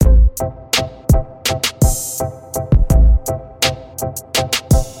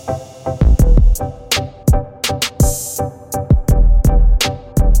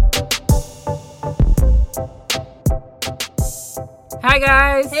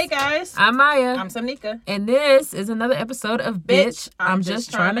guys. Hey guys. I'm Maya. I'm Samnika. And this is another episode of Bitch, I'm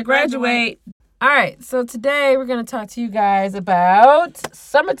just trying to graduate. All right, so today we're going to talk to you guys about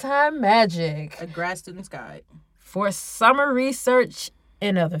summertime magic. A grad student's guide. For summer research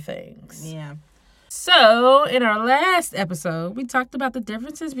and other things. Yeah. So, in our last episode, we talked about the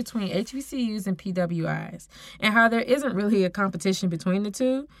differences between HBCUs and PWIs and how there isn't really a competition between the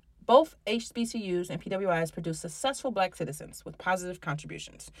two. Both HBCUs and PWIs produce successful Black citizens with positive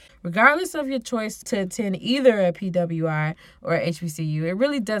contributions. Regardless of your choice to attend either a PWI or a HBCU, it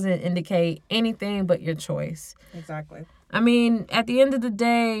really doesn't indicate anything but your choice. Exactly. I mean, at the end of the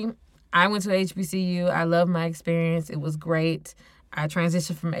day, I went to HBCU. I loved my experience. It was great. I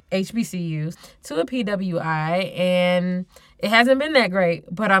transitioned from HBCUs to a PWI, and it hasn't been that great,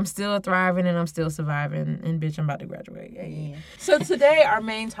 but I'm still thriving and I'm still surviving, and bitch, I'm about to graduate. Yeah. So today our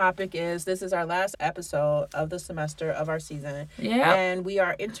main topic is, this is our last episode of the semester of our season. Yeah. And we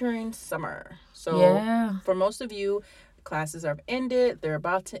are entering summer. So for most of you, classes have ended. They're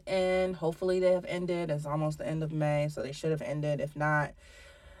about to end. Hopefully they have ended. It's almost the end of May, so they should have ended. If not,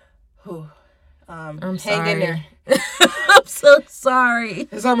 I'm hang in there. I'm so sorry.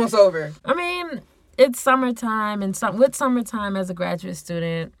 It's almost over. I mean, it's summertime, and with summertime as a graduate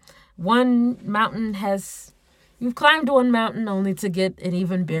student, you've climbed one mountain only to get an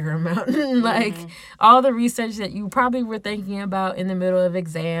even bigger mountain. Like, all the research that you probably were thinking about in the middle of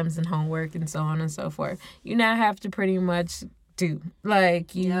exams and homework and so on and so forth, you now have to pretty much do.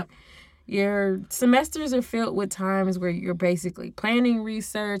 Like, your semesters are filled with times where you're basically planning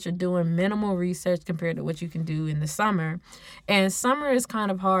research or doing minimal research compared to what you can do in the summer. And summer is kind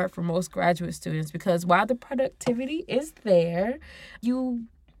of hard for most graduate students because while the productivity is there, you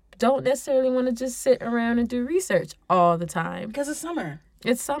don't necessarily want to just sit around and do research all the time. Because it's summer.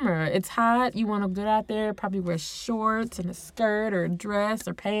 It's summer. It's hot. You want to get out there, probably wear shorts and a skirt or a dress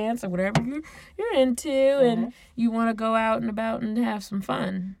or pants or whatever you're into, and you want to go out and about and have some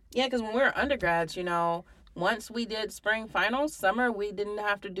fun. Yeah, because when we were undergrads, once we did spring finals, summer, we didn't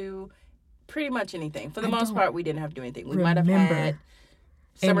have to do pretty much anything. For the most part, we didn't have to do anything. We might have had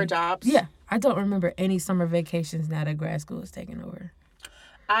summer jobs. Yeah, I don't remember any summer vacations now that grad school is taking over.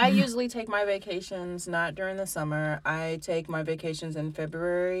 I usually take my vacations not during the summer. I take my vacations in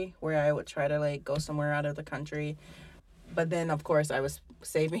February, where I would try to go somewhere out of the country. But then, of course, I was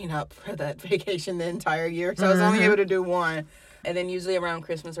saving up for that vacation the entire year, so I was only able to do one. And then usually around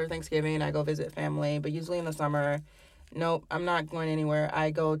Christmas or Thanksgiving, I go visit family. But usually in the summer, nope, I'm not going anywhere.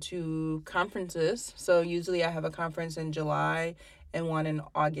 I go to conferences. So usually I have a conference in July and one in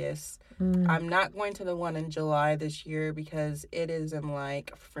August. I'm not going to the one in July this year because it is in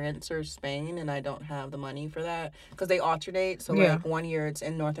France or Spain, and I don't have the money for that because they alternate. So 1 year it's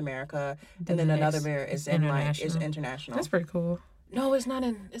in North America, and then another year is international. That's pretty cool. No, it's not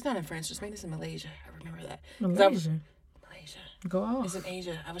in France or Spain. It's in Malaysia. I remember that. Malaysia. Go off. It's in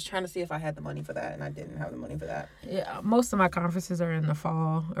Asia. I was trying to see if I had the money for that, and I didn't have the money for that. Yeah, most of my conferences are in the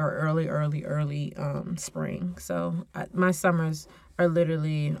fall or early spring. So my summers are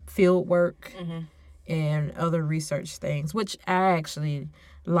literally field work and other research things, which I actually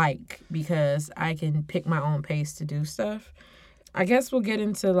like because I can pick my own pace to do stuff. I guess we'll get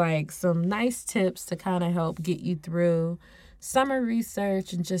into some nice tips to kind of help get you through summer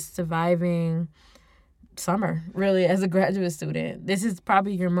research and just surviving summer, really, as a graduate student. This is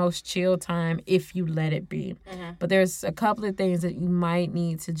probably your most chill time if you let it be. But there's a couple of things that you might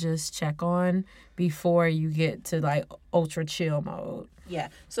need to just check on before you get to ultra chill mode. Yeah.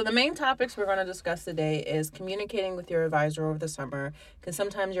 So the main topics we're going to discuss today is communicating with your advisor over the summer, because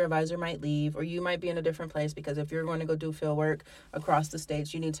sometimes your advisor might leave or you might be in a different place, because if you're going to go do field work across the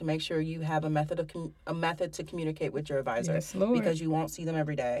states, you need to make sure you have a method to communicate with your advisor. Yes, Lord. Because you won't see them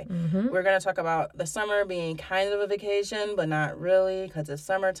every day. We're going to talk about the summer being kind of a vacation, but not really, because it's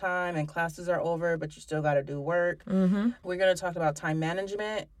summertime and classes are over, but you still got to do work. We're going to talk about time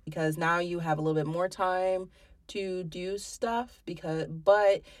management, because now you have a little bit more time to do stuff,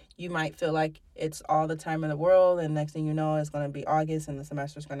 but you might feel like it's all the time in the world, and next thing you know, it's going to be August and the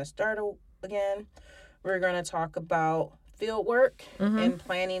semester's going to start again. We're going to talk about field work and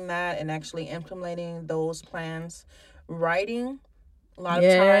planning that and actually implementing those plans. Writing. A lot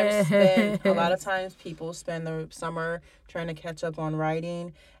of times people spend the summer trying to catch up on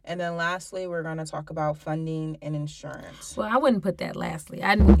writing. And then lastly, we're going to talk about funding and insurance. Well, I wouldn't put that lastly.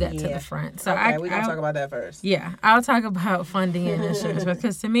 I'd move that to the front. So we're going to talk about that first. Yeah, I'll talk about funding and insurance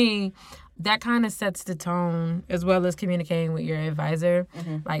because to me, that kind of sets the tone, as well as communicating with your advisor,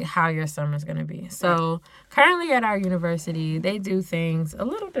 like how your summer's going to be. So currently at our university, they do things a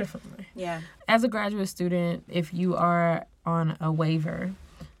little differently. Yeah. As a graduate student, if you are on a waiver,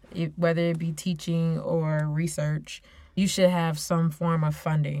 whether it be teaching or research, you should have some form of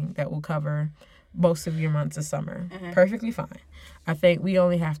funding that will cover most of your months of summer. Perfectly fine. I think we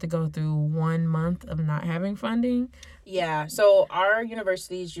only have to go through 1 month of not having funding. Yeah, so our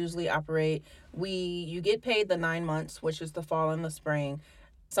universities usually operate, you get paid the 9 months, which is the fall and the spring.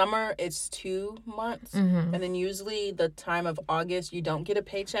 Summer, it's 2 months. And then usually the time of August, you don't get a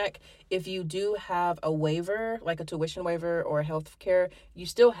paycheck. If you do have a waiver, like a tuition waiver or health care, you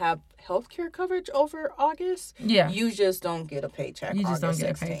still have health care coverage over August. Yeah. You just don't get a paycheck. You just August don't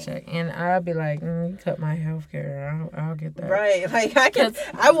get 16th. a paycheck. And I'll be like, you cut my health care. I'll get that. Right. Like,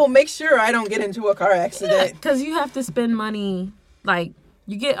 I will make sure I don't get into a car accident. Because you have to spend money, like,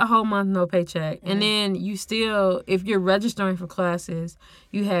 you get a whole month no paycheck. And then you still, if you're registering for classes,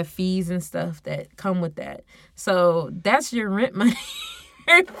 you have fees and stuff that come with that. So that's your rent money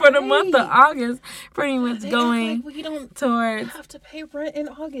for the month of August, pretty much going we don't towards. have to pay rent in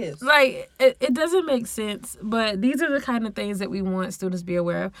August. Like, it doesn't make sense, but these are the kind of things that we want students to be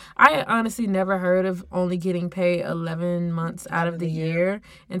aware of. I had honestly never heard of only getting paid 11 months out of the year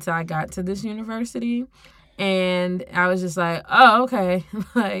until I got to this university. And I was just like, oh, okay.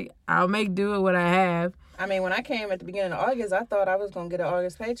 Like, I'll make do with what I have. I mean, when I came at the beginning of August, I thought I was going to get an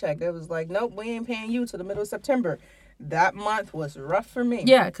August paycheck. It was like, nope, we ain't paying you till the middle of September. That month was rough for me.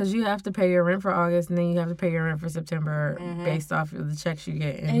 Yeah, because you have to pay your rent for August, and then you have to pay your rent for September based off of the checks you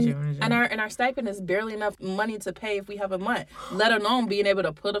get in June. And our stipend is barely enough money to pay if we have a month, let alone being able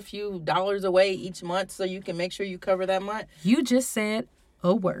to put a few dollars away each month so you can make sure you cover that month. You just said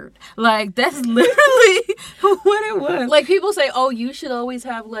a word. Like, that's literally what it was. Like, people say, oh, you should always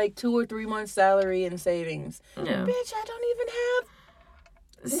have like 2 or 3 months salary in savings. Yeah. Bitch, I don't even have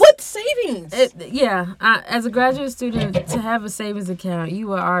what savings? As a graduate student, to have a savings account,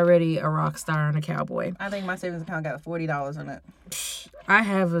 you are already a rock star and a cowboy. I think my savings account got $40 in it. I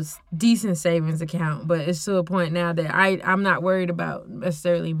have a decent savings account, but it's to a point now that I'm not worried about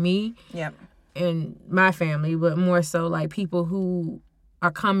necessarily me and my family, but more so like people who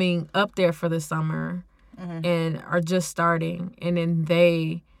are coming up there for the summer and are just starting, and then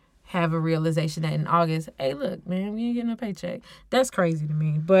they have a realization that in August, hey, look, man, we ain't getting a paycheck. That's crazy to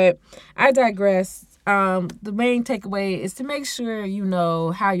me. But I digress. The main takeaway is to make sure you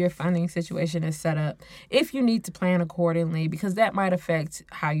know how your funding situation is set up, if you need to plan accordingly, because that might affect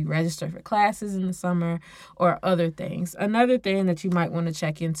how you register for classes in the summer or other things. Another thing that you might want to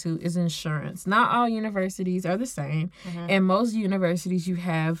check into is insurance. Not all universities are the same. And most universities, you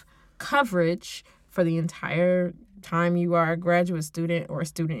have coverage for the entire time you are a graduate student or a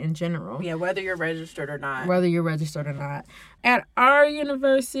student in general. Yeah, whether you're registered or not. At our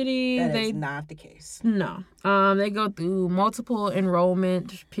university, that is not the case. No. They go through multiple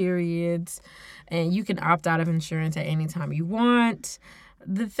enrollment periods, and you can opt out of insurance at any time you want.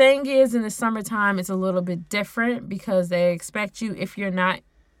 The thing is, in the summertime, it's a little bit different because they expect you, if you're not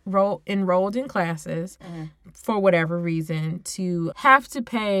enrolled in classes for whatever reason, to have to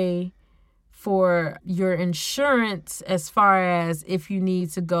pay for your insurance as far as if you need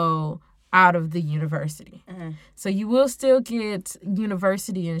to go out of the university. So you will still get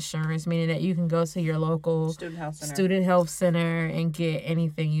university insurance, meaning that you can go to your local student health center and get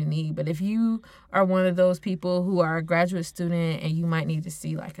anything you need. But if you are one of those people who are a graduate student and you might need to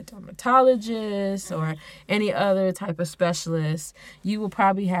see like a dermatologist or any other type of specialist, you will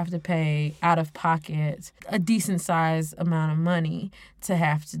probably have to pay out of pocket a decent sized amount of money to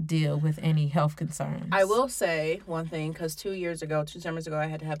have to deal with any health concerns. I will say one thing, because 2 summers ago, I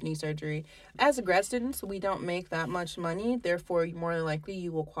had to have knee surgery. As a grad student, we don't make that much money. Therefore, more than likely,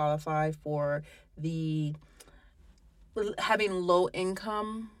 you will qualify for the having low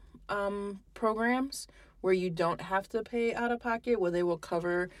income programs where you don't have to pay out of pocket, where they will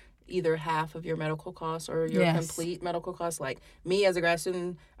cover either half of your medical costs or your complete medical costs. Like me as a grad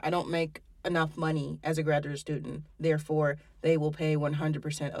student, I don't make enough money as a graduate student. Therefore, they will pay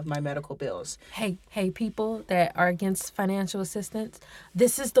 100% of my medical bills. Hey, people that are against financial assistance,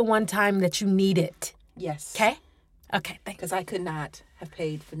 this is the one time that you need it. Yes. Okay, thanks. Because I could not have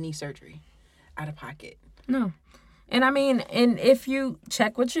paid for knee surgery out of pocket. No. And I mean, and if you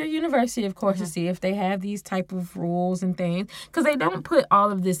check with your university, of course, to see if they have these type of rules and things, because they don't put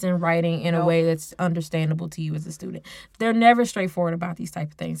all of this in writing in a way that's understandable to you as a student. They're never straightforward about these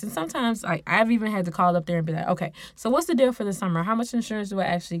type of things. And sometimes, like, I've even had to call up there and be like, okay, so what's the deal for the summer? How much insurance do I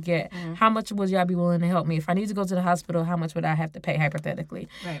actually get? How much would y'all be willing to help me? If I need to go to the hospital, how much would I have to pay hypothetically?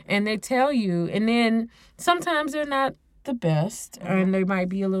 Right. And they tell you, and then sometimes they're not the best, and they might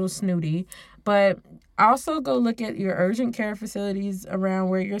be a little snooty, but Also, go look at your urgent care facilities around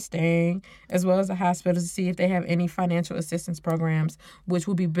where you're staying, as well as the hospitals, to see if they have any financial assistance programs, which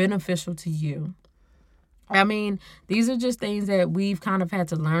will be beneficial to you. I mean, these are just things that we've kind of had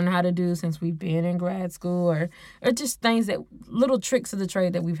to learn how to do since we've been in grad school, or just things that, little tricks of the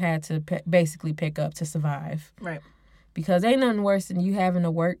trade that we've had to basically pick up to survive. Right. Because ain't nothing worse than you having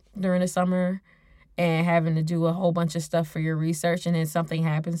to work during the summer and having to do a whole bunch of stuff for your research, and then something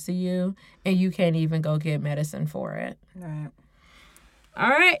happens to you and you can't even go get medicine for it. Right. All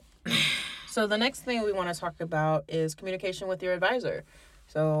right. So the next thing we want to talk about is communication with your advisor.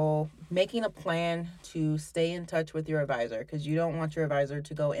 So making a plan to stay in touch with your advisor, because you don't want your advisor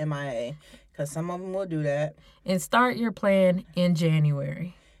to go MIA, because some of them will do that. And start your plan in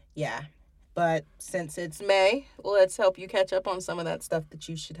January. Yeah. But since it's May, let's help you catch up on some of that stuff that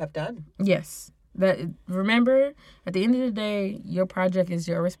you should have done. Yes. Remember, at the end of the day, your project is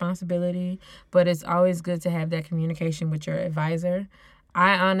your responsibility, but it's always good to have that communication with your advisor.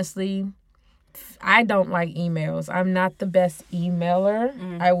 I don't like emails. I'm not the best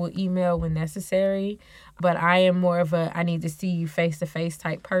emailer. I will email when necessary, but I am more of a I need to see you face-to-face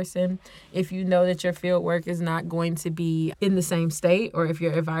type person. If you know that your field work is not going to be in the same state, or if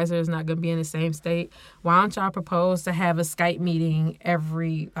your advisor is not going to be in the same state, why don't y'all propose to have a Skype meeting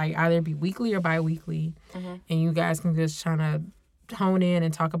either be weekly or bi-weekly, and you guys can just try to hone in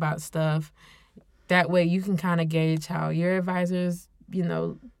and talk about stuff. That way you can kind of gauge how your advisor's,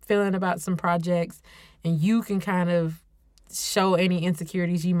 feeling about some projects, and you can kind of show any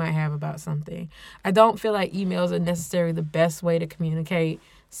insecurities you might have about something. I don't feel like emails are necessarily the best way to communicate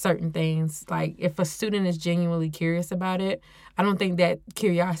certain things. Like, if a student is genuinely curious about it, I don't think that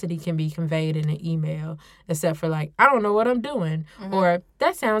curiosity can be conveyed in an email, except for I don't know what I'm doing, or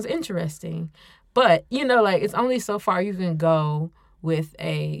that sounds interesting. But, it's only so far you can go with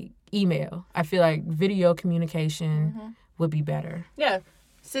a email. I feel like video communication would be better. Yeah.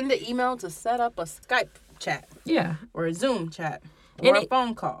 Send an email to set up a Skype chat. Yeah. Or a Zoom chat. Or a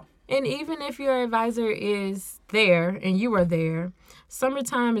phone call. And even if your advisor is there and you are there,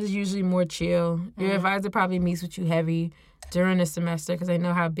 summertime is usually more chill. Your advisor probably meets with you heavy during the semester because they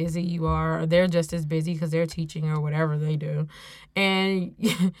know how busy you are, or they're just as busy because they're teaching or whatever they do. And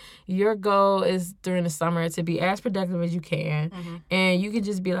your goal is during the summer to be as productive as you can. And you can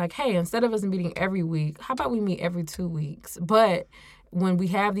just be like, hey, instead of us meeting every week, how about we meet every 2 weeks? But when we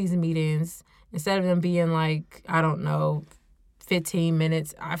have these meetings, instead of them being 15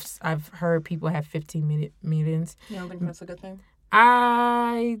 minutes, I've heard people have 15-minute meetings. You don't think that's a good thing?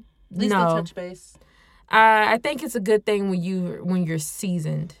 At least to touch base. I think it's a good thing when you're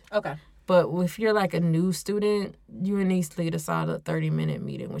seasoned. Okay. But if you're a new student, you would need to lead a solid 30-minute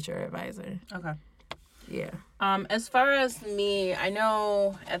meeting with your advisor. Okay. Yeah. As far as me, I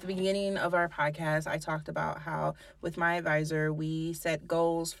know at the beginning of our podcast, I talked about how with my advisor, we set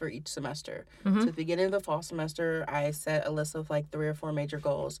goals for each semester. So at the beginning of the fall semester, I set a list of 3 or 4 major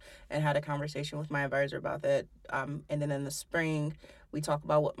goals and had a conversation with my advisor about that. And then in the spring, we talked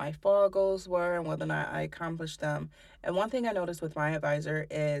about what my fall goals were and whether or not I accomplished them. And one thing I noticed with my advisor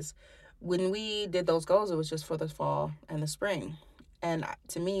is when we did those goals, it was just for the fall and the spring. And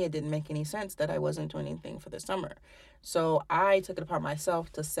to me, it didn't make any sense that I wasn't doing anything for the summer. So I took it upon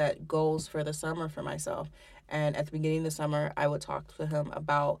myself to set goals for the summer for myself. And at the beginning of the summer, I would talk to him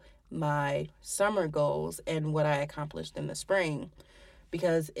about my summer goals and what I accomplished in the spring.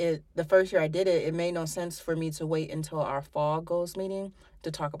 Because the first year I did it, it made no sense for me to wait until our fall goals meeting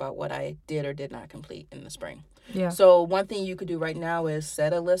to talk about what I did or did not complete in the spring. Yeah. So one thing you could do right now is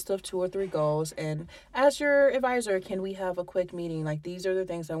set a list of 2 or 3 goals and ask your advisor, can we have a quick meeting? These are the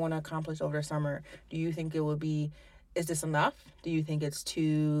things I want to accomplish over the summer. Do you think it would be, is this enough? Do you think it's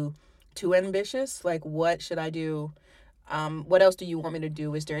too ambitious? What should I do? What else do you want me to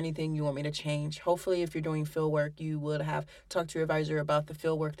do? Is there anything you want me to change? Hopefully, if you're doing field work, you would have talked to your advisor about the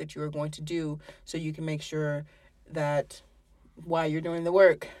field work that you are going to do so you can make sure that while you're doing the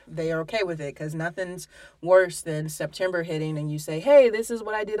work, they are okay with it, because nothing's worse than September hitting and you say, hey, this is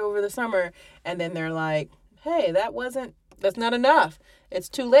what I did over the summer. And then they're like, hey, that's not enough. It's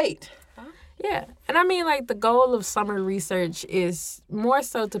too late. Yeah. And I mean, the goal of summer research is more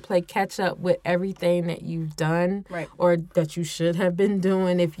so to play catch up with everything that you've done. Right. Or that you should have been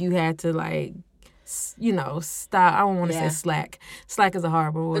doing if you had to, stop. I don't want to say slack. Slack is a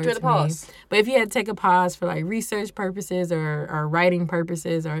horrible word to me. But if you had to take a pause for like research purposes or writing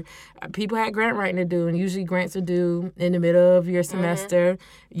purposes, or people had grant writing to do, and usually grants are due in the middle of your semester.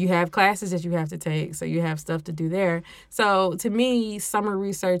 You have classes that you have to take, so you have stuff to do there. So to me, summer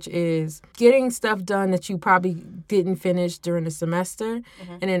research is getting stuff done that you probably didn't finish during the semester,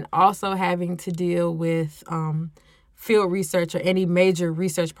 and then also having to deal with field research or any major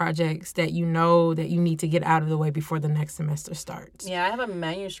research projects that you know that you need to get out of the way before the next semester starts. Yeah, I have a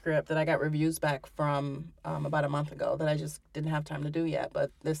manuscript that I got reviews back from about a month ago that I just didn't have time to do yet, but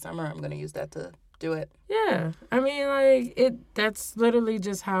this summer I'm going to use that to do it. Yeah. I mean, like, that's literally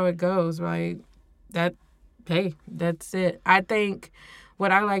just how it goes, right? That's it. I think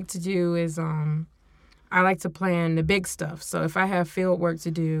what I like to do is I like to plan the big stuff. So if I have field work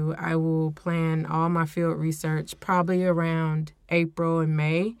to do, I will plan all my field research probably around April and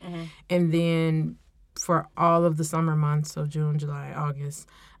May. And then for all of the summer months, so June, July, August,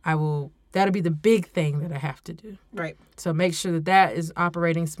 that'll be the big thing that I have to do. Right. So make sure that is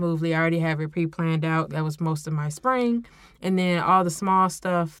operating smoothly. I already have it pre-planned out. That was most of my spring. And then all the small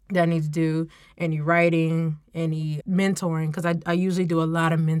stuff that I need to do, any writing, any mentoring, because I usually do a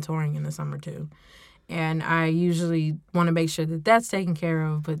lot of mentoring in the summer too. And I usually want to make sure that that's taken care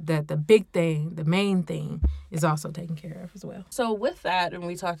of, but that the big thing, the main thing, is also taken care of as well. So with that, and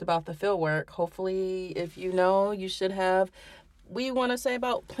we talked about the field work, hopefully if you should have, we want to say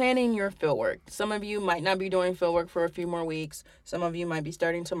about planning your field work. Some of you might not be doing field work for a few more weeks. Some of you might be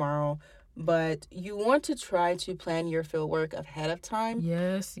starting tomorrow. But you want to try to plan your field work ahead of time.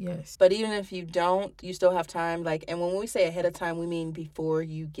 Yes. But even if you don't, you still have time. And when we say ahead of time, we mean before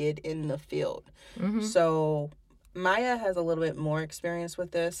you get in the field. So Maya has a little bit more experience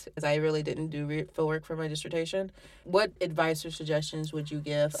with this because I really didn't do field work for my dissertation. What advice or suggestions would you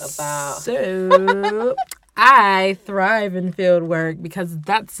give about... So... I thrive in field work because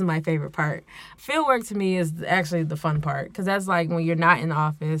that's my favorite part. Field work to me is actually the fun part because that's like when you're not in the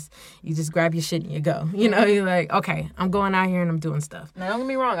office, you just grab your shit and you go. You're like, okay, I'm going out here and I'm doing stuff. Now, don't get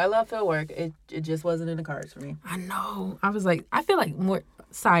me wrong. I love field work. It just wasn't in the cards for me. I know. I feel like more...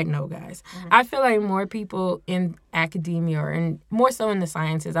 Side note, guys. I feel like more people in academia or more so in the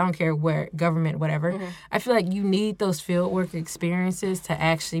sciences, I don't care where, government, whatever, I feel like you need those fieldwork experiences to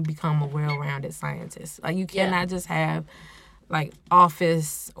actually become a well-rounded scientist. Like, you cannot just have, like,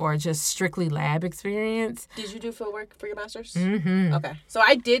 office or just strictly lab experience. Did you do fieldwork for your master's? Mm-hmm. Okay. So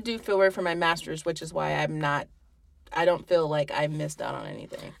I did do fieldwork for my master's, which is why I don't feel like I missed out on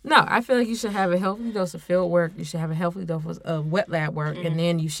anything. No, I feel like you should have a healthy dose of field work. You should have a healthy dose of wet lab work. And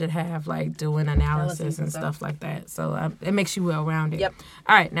then you should have, like, doing analysis and stuff like that. So it makes you well-rounded. Yep.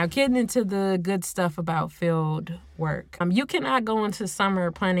 All right, now getting into the good stuff about field work. You cannot go into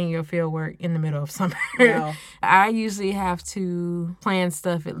summer planning your field work in the middle of summer. No. I usually have to plan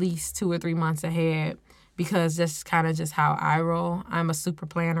stuff at least 2 or 3 months ahead because that's kind of just how I roll. I'm a super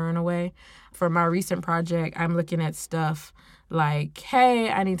planner in a way. For my recent project, I'm looking at stuff like, hey,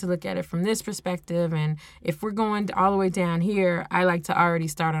 I need to look at it from this perspective. And if we're going all the way down here, I like to already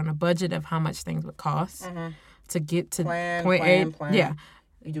start on a budget of how much things would cost to get to point A. Yeah.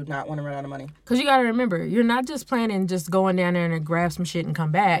 You do not want to run out of money. Because you got to remember, you're not just planning just going down there and grab some shit and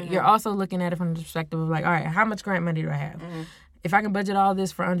come back. You're also looking at it from the perspective of like, all right, how much grant money do I have? If I can budget all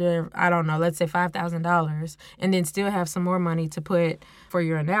this for under, I don't know, let's say $5,000 and then still have some more money to put for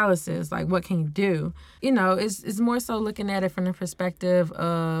your analysis, like what can you do? It's more so looking at it from the perspective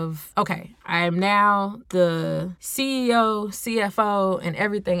of, okay, I am now the CEO, CFO, and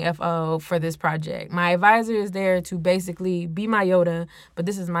everything FO for this project. My advisor is there to basically be my Yoda, but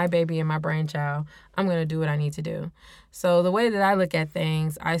this is my baby and my brainchild. I'm going to do what I need to do. So the way that I look at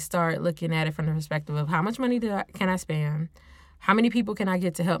things, I start looking at it from the perspective of how much money can I spend? How many people can I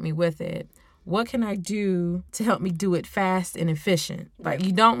get to help me with it? What can I do to help me do it fast and efficient? Like,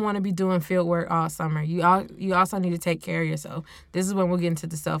 you don't want to be doing field work all summer. You also need to take care of yourself. This is when we'll get into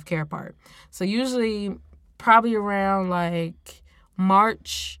the self-care part. So usually probably around like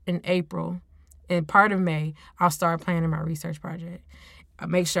March and April and part of May, I'll start planning my research project. I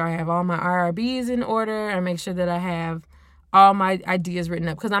make sure I have all my IRBs in order. I make sure that I have all my ideas written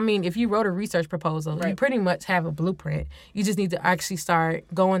up. Because, if you wrote a research proposal, you pretty much have a blueprint. You just need to actually start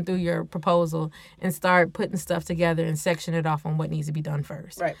going through your proposal and start putting stuff together and section it off on what needs to be done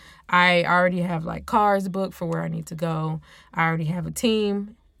first. Right. I already have, like, cars booked for where I need to go. I already have a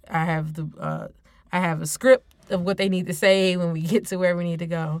team. I have a script of what they need to say when we get to where we need to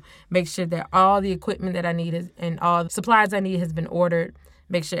go. Make sure that all the equipment that I need and all the supplies I need has been ordered.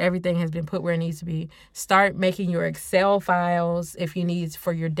 Make sure everything has been put where it needs to be. Start making your Excel files if you need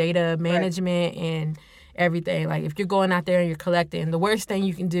for your data management and everything. Like if you're going out there and you're collecting, the worst thing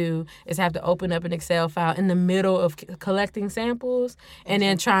you can do is have to open up an Excel file in the middle of collecting samples and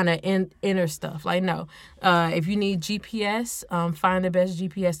then trying to enter stuff. Like, no. If you need GPS, find the best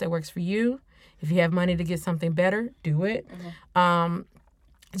GPS that works for you. If you have money to get something better, do it.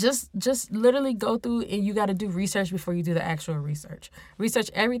 Just literally go through, and you got to do research before you do the actual research.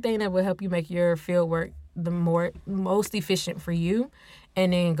 Research everything that will help you make your field work the most efficient for you,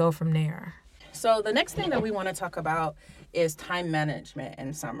 and then go from there. So the next thing that we want to talk about is time management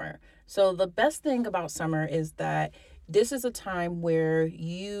in summer. So the best thing about summer is that this is a time where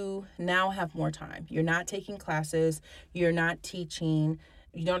you now have more time. You're not taking classes. You're not teaching.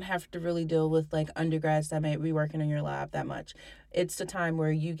 You don't have to really deal with like undergrads that may be working in your lab that much. It's the time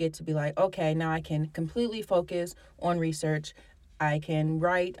where you get to be like, okay, now I can completely focus on research. I can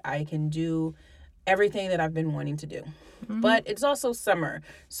write. I can do everything that I've been wanting to do. But it's also summer.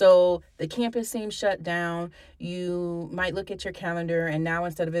 So the campus seems shut down. You might look at your calendar, and now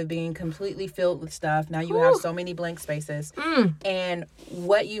instead of it being completely filled with stuff, now you have so many blank spaces. And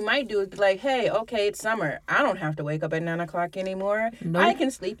what you might do is be like, hey, okay, it's summer. I don't have to wake up at 9 o'clock anymore. Nope. I can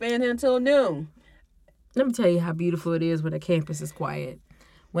sleep in until noon. Let me tell you how beautiful it is when a campus is quiet.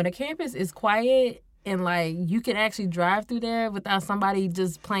 When a campus is quiet and, like, you can actually drive through there without somebody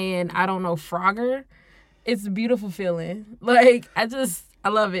just playing, I don't know, Frogger, it's a beautiful feeling. Like, I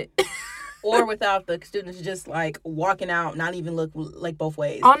love it. Or without the students just, like, walking out, not even look, like, both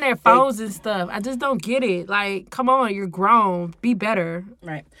ways. On their phones and stuff. I just don't get it. Like, come on, you're grown. Be better.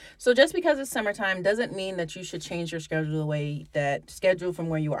 Right. So just because it's summertime doesn't mean that you should change your schedule the way schedule from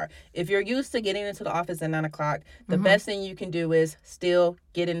where you are. If you're used to getting into the office at 9 o'clock, the best thing you can do is still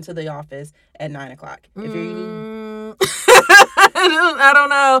get into the office at 9 o'clock. If you're I don't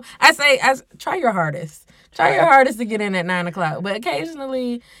know. I say try your hardest. Try your hardest to get in at 9 o'clock. But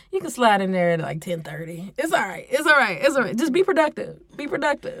occasionally, you can slide in there at like 10:30. It's all right. It's all right. It's all right. Just be productive. Be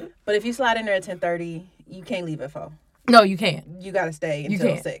productive. But if you slide in there at 10:30, you can't leave at 4. No, you can't. You got to stay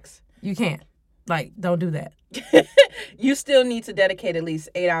until 6. You can't. Like, don't do that. You still need to dedicate at least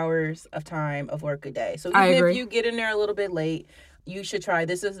 8 hours of time of work a day. So even if you get in there a little bit late, you should try.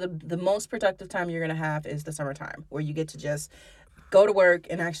 This is the most productive time you're going to have is the summertime, where you get to just go to work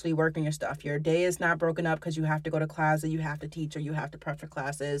and actually work on your stuff. Your day is not broken up because you have to go to class, or you have to teach, or you have to prep for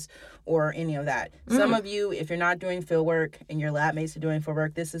classes, or any of that. Some of you, if you're not doing field work and your lab mates are doing field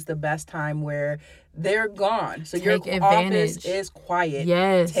work, this is the best time where they're gone. So your office is quiet.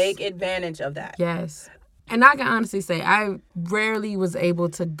 Yes. Take advantage of that. Yes. And I can honestly say I rarely was able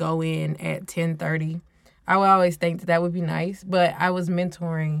to go in at 10:30. I would always think that would be nice, but I was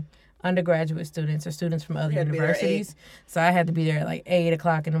mentoring undergraduate students or students from other universities. So I had to be there at like 8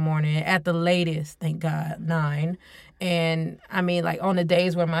 o'clock in the morning, at the latest, thank God, 9. And I mean, like on the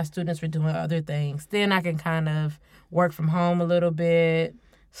days where my students were doing other things, then I can kind of work from home a little bit,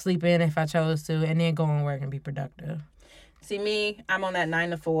 sleep in if I chose to, and then go and work and be productive. See, me, I'm on that 9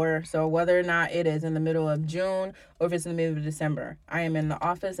 to 4. So whether or not it is in the middle of June or if it's in the middle of December, I am in the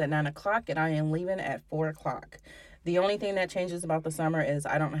office at 9 o'clock and I am leaving at 4 o'clock. The only thing that changes about the summer is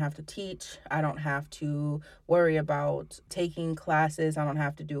I don't have to teach. I don't have to worry about taking classes. I don't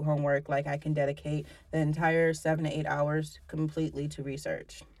have to do homework. Like, I can dedicate the entire 7 to 8 hours completely to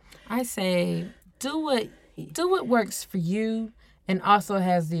research. I say do what works for you and also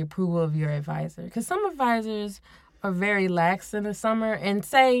has the approval of your advisor. Because some advisors are very lax in the summer. And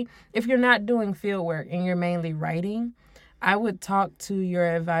say if you're not doing field work and you're mainly writing, I would talk to your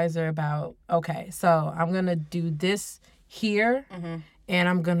advisor about, okay, so I'm going to do this here and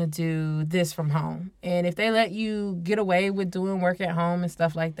I'm going to do this from home. And if they let you get away with doing work at home and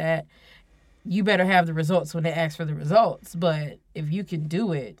stuff like that, you better have the results when they ask for the results. But if you can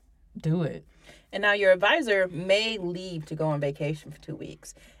do it, do it. And now your advisor may leave to go on vacation for 2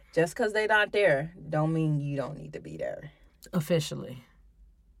 weeks. Just because they're not there don't mean you don't need to be there. Officially.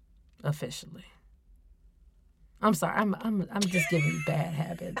 I'm sorry. I'm just giving you bad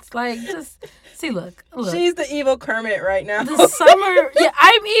habits. Like, just see. Look. She's the evil Kermit right now. The summer. Yeah,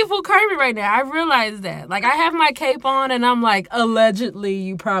 I'm evil Kermit right now. I realize that. Like, I have my cape on, and I'm like, allegedly,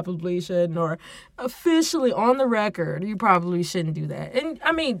 you probably shouldn't, or officially on the record, you probably shouldn't do that. And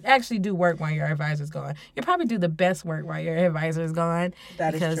I mean, actually, do work while your advisor's gone. You probably do the best work while your advisor's gone.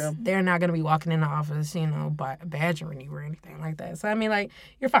 That is true. Because they're not going to be walking in the office, badgering you or anything like that. So I mean, like,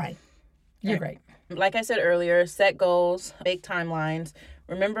 you're fine. You're great. Like I said earlier, set goals, make timelines.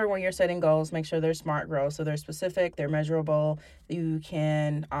 remember when you're setting goals, make sure they're SMART goals. So they're specific, they're measurable, you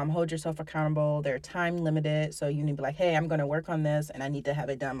can hold yourself accountable, they're time limited. So you need to be like, hey, I'm going to work on this and I need to have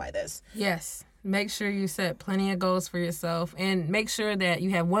it done by this. Yes. Make sure you set plenty of goals for yourself and make sure that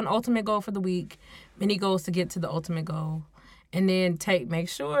you have one ultimate goal for the week, many goals to get to the ultimate goal. And then make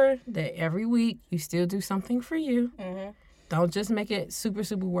sure that every week you still do something for you. Mm-hmm. Don't just make it super,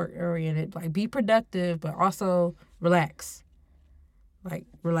 super work oriented. Like, be productive, but also relax.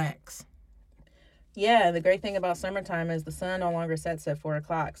 Relax. Yeah, the great thing about summertime is the sun no longer sets at 4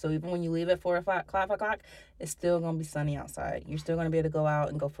 o'clock. So even when you leave at 4 o'clock, it's still going to be sunny outside. You're still going to be able to go out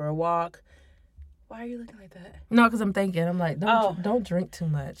and go for a walk. Why are you looking like that? No, because I'm thinking, I'm like, don't drink too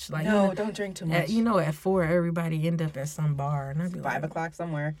much. Like, no, don't drink too much. At 4, everybody end up at some bar. And I'd be 5 o'clock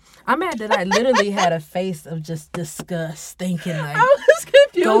somewhere. I'm mad that I literally had a face of just disgust thinking, like, I was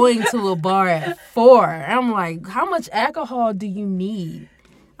confused. Going to a bar at 4. I'm like, how much alcohol do you need?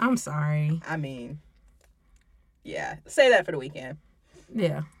 I'm sorry. I mean, yeah. Say that for the weekend.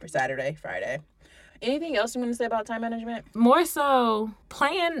 Yeah. For Saturday, Friday. Anything else you want to say about time management? More so,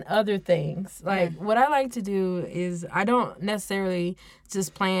 plan other things. Like, what I like to do is I don't necessarily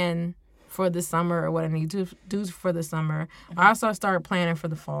just plan for the summer or what I need to do for the summer. I also start planning for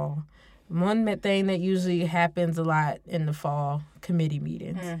the fall. One thing that usually happens a lot in the fall, committee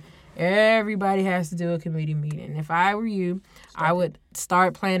meetings. Everybody has to do a committee meeting. If I were you, I would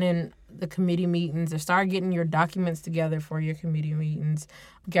start planning the committee meetings or start getting your documents together for your committee meetings.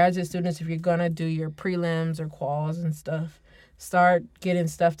 Graduate students, if you're going to do your prelims or quals and stuff, start getting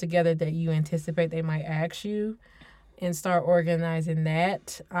stuff together that you anticipate they might ask you and start organizing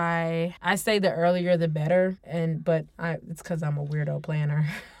that. I say the earlier the better, but it's because I'm a weirdo planner.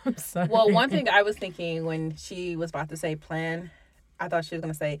 I'm sorry. Well, one thing I was thinking when she was about to say plan, I thought she was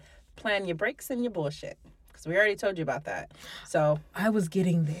going to say plan your breaks and your bullshit. Because we already told you about that. So I was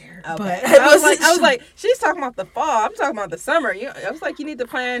getting there. Okay. But I was like, she's talking about the fall. I'm talking about the summer. I was like, you need to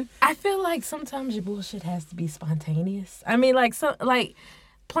plan. I feel like sometimes your bullshit has to be spontaneous. I mean,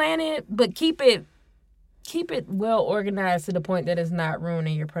 plan it, but keep it well organized to the point that it's not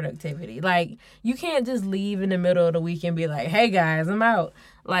ruining your productivity. Like, you can't just leave in the middle of the week and be like, hey guys, I'm out.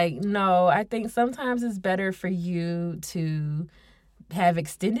 Like, no, I think sometimes it's better for you to have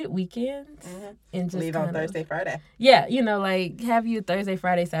extended weekends and just leave on Thursday, Friday. Yeah, have you Thursday,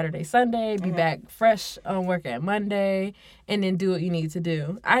 Friday, Saturday, Sunday, be back fresh on work at Monday, and then do what you need to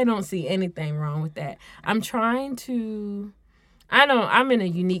do. I don't see anything wrong with that. I'm in a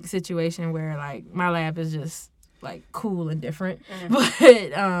unique situation where, like, my lab is just, like, cool and different.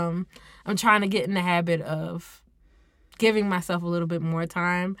 But I'm trying to get in the habit of giving myself a little bit more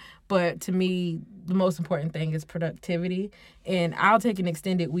time. But to me, the most important thing is productivity. And I'll take an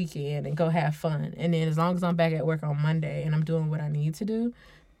extended weekend and go have fun. And then as long as I'm back at work on Monday and I'm doing what I need to do,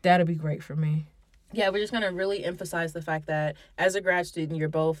 that'll be great for me. Yeah, we're just going to really emphasize the fact that as a grad student, you're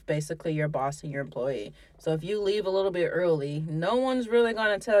both basically your boss and your employee. So if you leave a little bit early, no one's really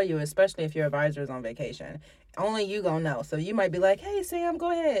going to tell you, especially if your advisor is on vacation. Only you going to know. So you might be like, hey, Sam,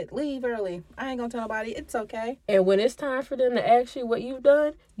 go ahead. Leave early. I ain't going to tell nobody. It's okay. And when it's time for them to ask you what you've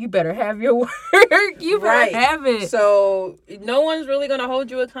done, you better have your work. You better have it. So no one's really going to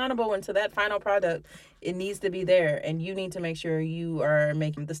hold you accountable until that final product. It needs to be there, and you need to make sure you are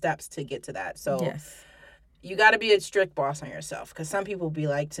making the steps to get to that. So yes. You got to be a strict boss on yourself, because some people be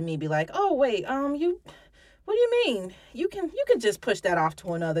like, oh, wait, what do you mean? You can just push that off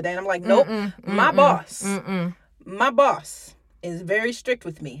to another day. And I'm like, nope, my boss is very strict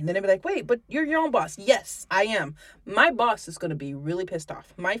with me. And then they'll be like, wait, but you're your own boss. Yes, I am. My boss is going to be really pissed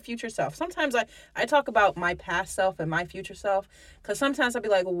off. My future self. Sometimes I talk about my past self and my future self, because sometimes I'll be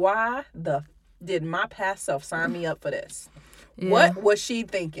like, why did my past self sign me up for this? Yeah. What was she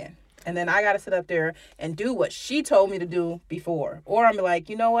thinking? And then I got to sit up there and do what she told me to do before. Or I'm like,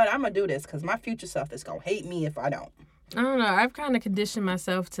 you know what? I'm going to do this because my future self is going to hate me if I don't. I don't know. I've kind of conditioned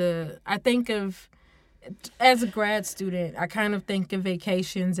myself I think of, as a grad student, I kind of think of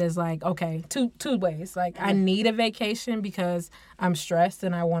vacations as like, okay, two ways. Like, I need a vacation because I'm stressed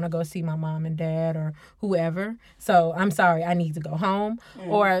and I want to go see my mom and dad or whoever. So I'm sorry, I need to go home.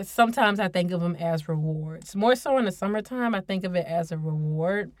 Or sometimes I think of them as rewards. More so in the summertime, I think of it as a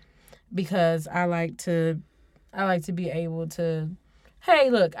reward because I like to be able to, hey,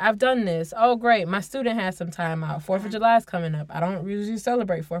 look, I've done this. Oh, great. My student has some time out. 4th of July is coming up. I don't usually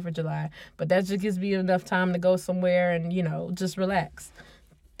celebrate 4th of July, but that just gives me enough time to go somewhere and, just relax.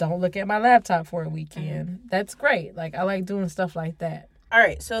 Don't look at my laptop for a weekend. That's great. Like, I like doing stuff like that. All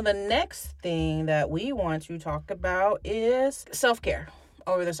right. So the next thing that we want to talk about is self-care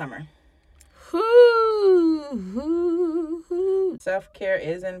over the summer. Self-care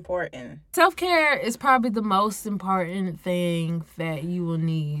is important. Self-care is probably the most important thing that you will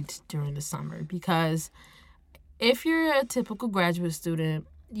need during the summer, because if you're a typical graduate student,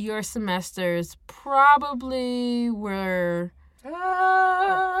 your semesters probably were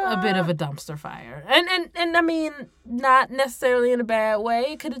a bit of a dumpster fire. And I mean, not necessarily in a bad way.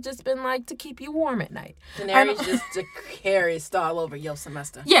 It could have just been like to keep you warm at night. Daenerys just to carry all over your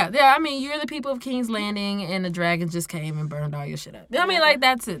semester. Yeah. I mean, you're the people of King's Landing, and the dragon just came and burned all your shit up. I mean, like,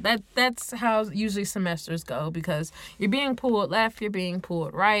 that's it. That's how usually semesters go, because you're being pulled left, you're being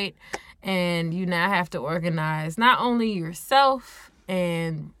pulled right, and you now have to organize not only yourself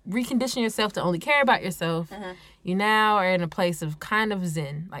and recondition yourself to only care about yourself. Mm-hmm. You now are in a place of kind of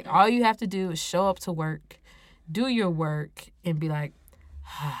zen. Like, all you have to do is show up to work, do your work, and be like,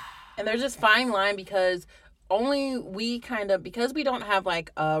 And there's this fine line, because because we don't have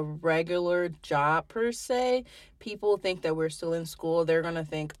like a regular job per se, people think that we're still in school. They're going to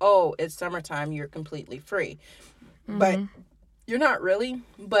think, oh, it's summertime, you're completely free. Mm-hmm. But you're not really.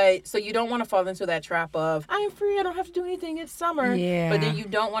 But so you don't want to fall into that trap of, I'm free, I don't have to do anything, it's summer. Yeah. But then you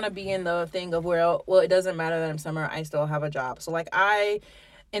don't want to be in the thing of, well, it doesn't matter that I'm summer, I still have a job. So like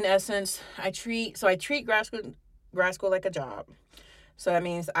in essence, I treat grad school like a job. So that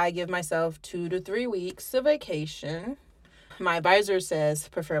means I give myself 2 to 3 weeks of vacation. My advisor says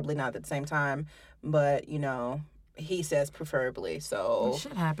preferably not at the same time, but, he says preferably. So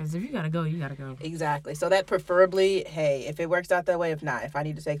shit happens. If you gotta go, you gotta go. Exactly. So that preferably, hey, if it works out that way, if not, if I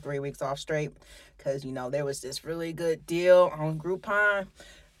need to take 3 weeks off straight, because, there was this really good deal on Groupon,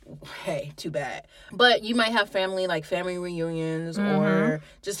 hey, too bad. But you might have family reunions, or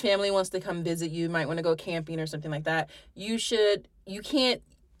just family wants to come visit you, might want to go camping or something like that.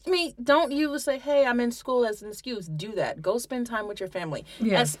 Don't use say, hey, I'm in school as an excuse. Do that. Go spend time with your family.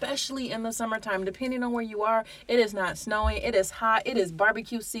 Yeah. Especially in the summertime, depending on where you are. It is not snowing. It is hot. It is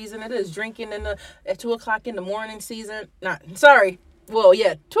barbecue season. It is drinking at 2 o'clock in the morning season. Well,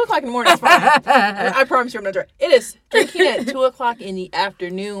 yeah, 2 o'clock in the morning is fine. I promise you I'm not drunk. It is drinking at 2 o'clock in the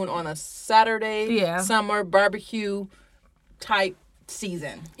afternoon on a Saturday, summer barbecue type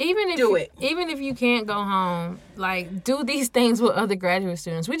season. Even if you can't go home, like, do these things with other graduate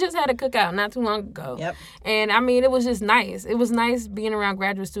students. We just had a cookout not too long ago. Yep. And I mean, it was just nice. It was nice being around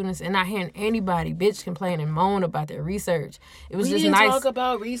graduate students and not hearing anybody bitch, complain, and moan about their research. It was just nice. We didn't talk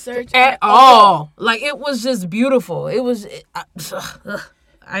about research at all. Like, it was just beautiful. It was.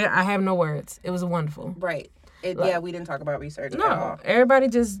 I have no words. It was wonderful. Right. We didn't talk about research at all. Everybody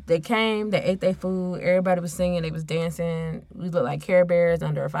they came, they ate their food, everybody was singing, they was dancing. We looked like Care Bears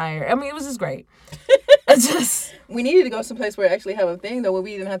under a fire. I mean, it was just great. We needed to go someplace where we actually have a thing, though, where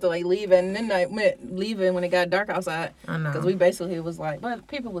we didn't have to, leave at midnight, leaving when it got dark outside. I know. Because we basically was but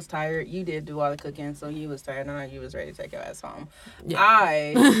people was tired. You did do all the cooking, so you was tired. Now you was ready to take your ass home. Yeah.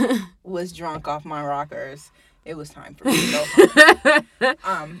 I was drunk off my rockers. It was time for me to go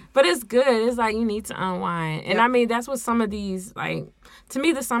home. But it's good. It's like you need to unwind. And I mean, that's what some of these, to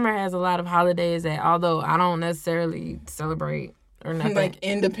me, the summer has a lot of holidays that, although I don't necessarily celebrate or nothing. Like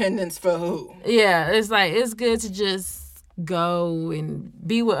Independence for who? Yeah, it's it's good to just go and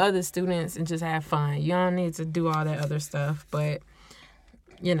be with other students and just have fun. You don't need to do all that other stuff, but,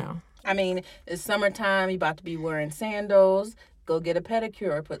 I mean, it's summertime. You about to be wearing sandals. Go get a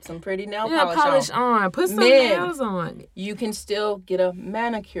pedicure. Put some pretty nail polish on. Put some nails on. You can still get a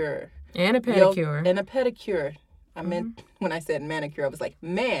manicure. And a pedicure. I meant, when I said manicure, I was like,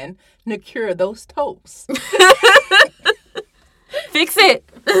 manicure those toes. Fix it.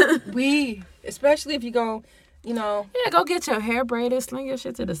 Especially if you go, Yeah, go get your hair braided. Sling your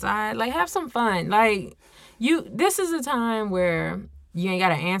shit to the side. Have some fun. This is a time where you ain't got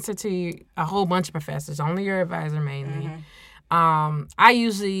to answer to a whole bunch of professors. Only your advisor mainly. Mm-hmm. I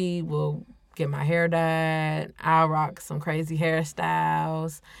usually will get my hair dyed. I'll rock some crazy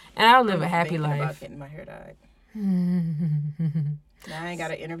hairstyles, and I'll live a happy life. About getting my hair dyed. Now I ain't got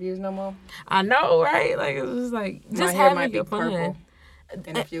to interviews no more. I know, right? It was just having your fun. Purple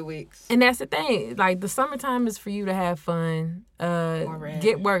in a few weeks. And that's the thing. The summertime is for you to have fun,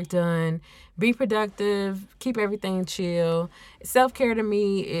 get work done, be productive, keep everything chill. Self-care to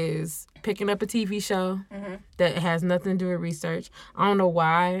me is picking up a TV show that has nothing to do with research. I don't know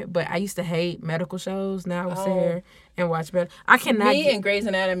why, but I used to hate medical shows. Now I will sit here and watch better. I cannot. And Grey's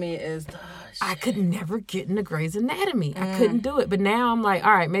Anatomy is the shit. I could never get into Grey's Anatomy. I couldn't do it. But now I'm like,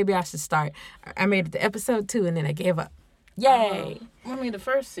 all right, maybe I should start. I made it to episode 2 and then I gave up. Yay. The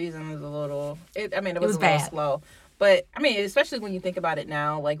first season was a little, it was a little slow. But, especially when you think about it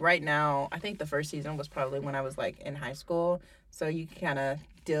now, right now, I think the first season was probably when I was, in high school. So you can kind of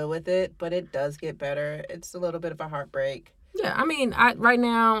deal with it, but it does get better. It's a little bit of a heartbreak. Yeah, I mean, right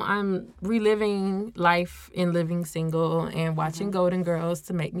now I'm reliving life in living single and watching Golden Girls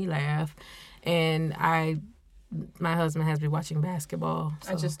to make me laugh. And my husband has been watching basketball.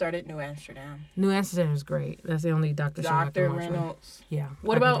 So. I just started New Amsterdam. New Amsterdam is great. That's the only Dr. Reynolds. Yeah.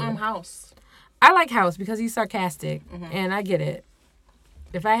 What about House? I like House because he's sarcastic, and I get it.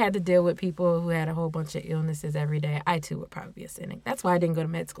 If I had to deal with people who had a whole bunch of illnesses every day, I too would probably be a cynic. That's why I didn't go to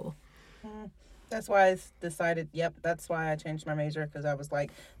med school. That's why I decided, that's why I changed my major, because I was like,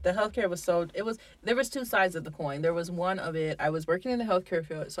 the healthcare was there was two sides of the coin. There was one of it, I was working in the healthcare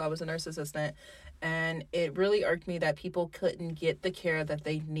field, so I was a nurse assistant, and it really irked me that people couldn't get the care that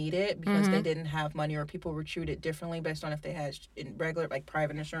they needed because they didn't have money, or people were treated differently based on if they had regular, like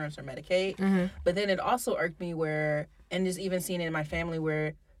private insurance or Medicaid. But then it also irked me and just even seeing it in my family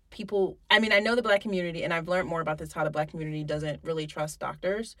where people, I mean, I know the Black community, and I've learned more about this, how the Black community doesn't really trust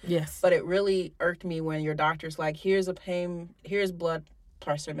doctors. Yes. But it really irked me when your doctor's like, here's blood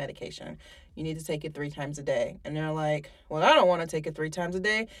pressure medication. You need to take it 3 times a day. And they're like, well, I don't want to take it 3 times a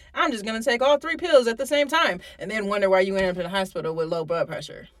day. I'm just going to take all 3 pills at the same time. And then wonder why you end up in the hospital with low blood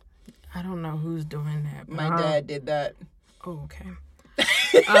pressure. I don't know who's doing that. My dad did that. Oh, okay.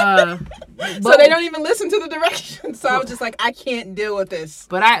 So they don't even listen to the directions. So I was just like, I can't deal with this.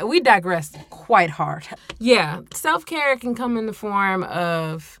 But we digressed quite hard. Yeah, self-care can come in the form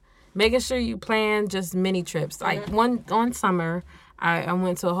of making sure you plan just mini trips. Like one summer, I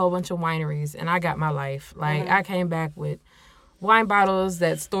went to a whole bunch of wineries and I got my life. Like I came back with wine bottles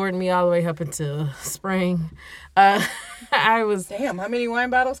that stored me all the way up until spring. I was damn. How many wine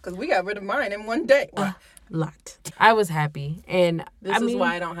bottles? Because we got rid of mine in one day. Lot. I was happy, and this is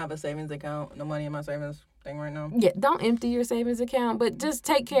why I don't have a savings account. No money in my savings thing right now. Yeah, don't empty your savings account, but just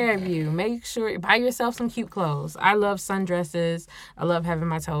take care of you. Make sure buy yourself some cute clothes. I love sundresses. I love having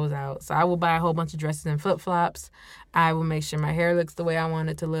my toes out, so I will buy a whole bunch of dresses and flip flops. I will make sure my hair looks the way I want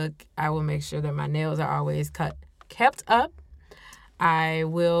it to look. I will make sure that my nails are always kept up. I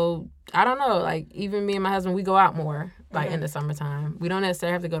don't know, like even me and my husband, we go out more. Like in the summertime, we don't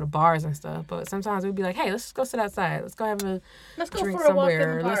necessarily have to go to bars and stuff, but sometimes we'd be like, "Hey, let's just go sit outside. Let's go have a drink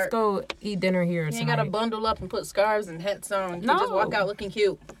somewhere. Let's go eat dinner here." You ain't gotta bundle up and put scarves and hats on. You just walk out looking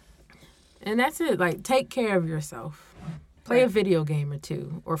cute. And that's it. Like, take care of yourself. Play a video game or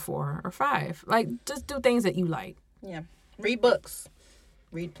 2 or 4 or 5. Like, just do things that you like. Yeah, read books.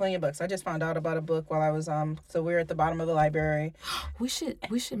 Read plenty of books. I just found out about a book while I was so we were at the bottom of the library. We should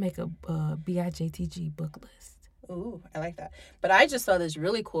make a BIJTG book list. Ooh, I like that. But I just saw this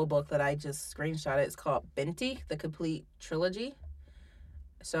really cool book that I just screenshotted. It's called Binti, The Complete Trilogy.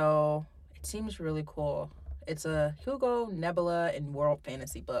 So it seems really cool. It's a Hugo, Nebula, and world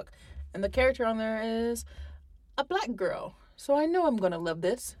fantasy book. And the character on there is a Black girl. So I know I'm going to love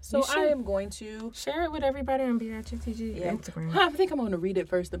this. So I am going to share it with everybody on BIJTG Instagram. I think I'm going to read it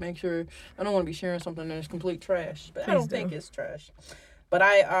first to make sure. I don't want to be sharing something that's complete trash. But I don't think it's trash. But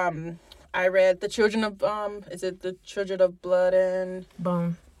I read The Children of is it The Children of Blood and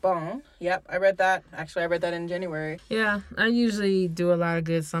Bone? Yep, I read that. Actually, I read that in January. Yeah, I usually do a lot of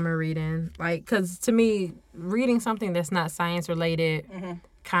good summer reading. Like, because to me, reading something that's not science related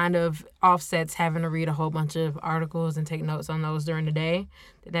kind of offsets having to read a whole bunch of articles and take notes on those during the day.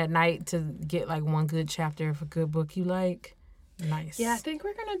 That night to get like one good chapter of a good book you like. Nice. Yeah, I think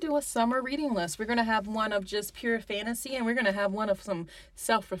we're going to do a summer reading list. We're going to have one of just pure fantasy, and we're going to have one of some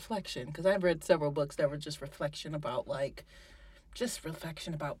self-reflection, because I've read several books that were just reflection about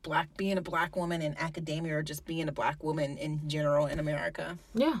being a Black woman in academia, or just being a Black woman in general in America.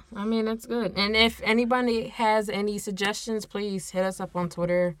 Yeah, I mean, that's good. And if anybody has any suggestions, please hit us up on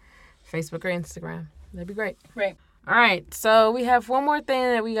Twitter, Facebook, or Instagram. That'd be great. Right. All right, so we have one more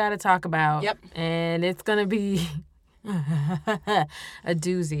thing that we got to talk about. Yep. And it's going to be a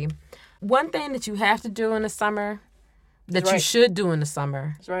doozy. One thing that you have to do in the summer, that you should do in the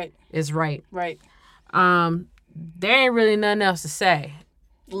summer, is write. Right. There ain't really nothing else to say.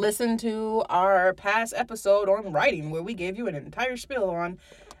 Listen to our past episode on writing, where we gave you an entire spiel on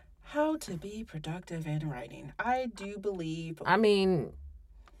how to be productive in writing. I do believe... I mean,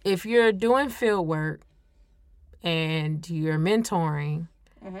 if you're doing field work and you're mentoring,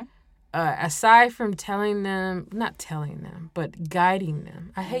 aside from guiding them.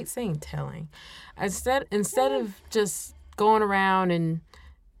 I hate saying telling. Instead of just going around and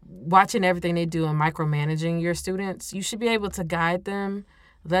watching everything they do and micromanaging your students, you should be able to guide them,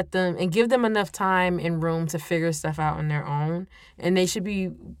 let them, and give them enough time and room to figure stuff out on their own. And they should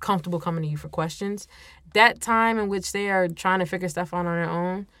be comfortable coming to you for questions. That time in which they are trying to figure stuff out on their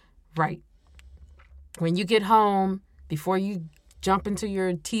own, write. When you get home, before you jump into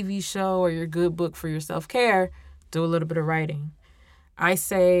your TV show or your good book for your self-care, do a little bit of writing. I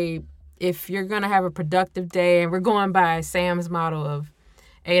say if you're going to have a productive day, and we're going by Sam's model of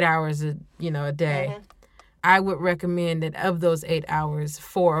 8 hours a day, I would recommend that of those 8 hours,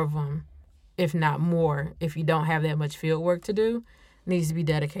 4 of them, if not more, if you don't have that much field work to do, needs to be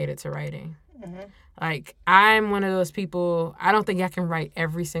dedicated to writing. Like, I'm one of those people, I don't think I can write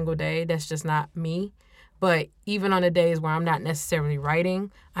every single day. That's just not me. But even on the days where I'm not necessarily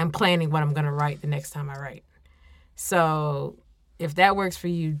writing, I'm planning what I'm going to write the next time I write. So if that works for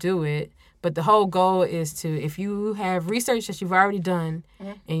you, do it. But the whole goal is to, if you have research that you've already done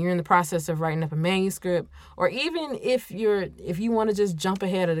and you're in the process of writing up a manuscript, or even if you want to just jump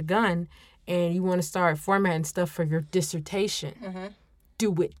ahead of the gun and you want to start formatting stuff for your dissertation,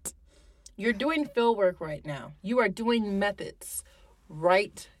 do it. You're doing field work right now. You are doing methods.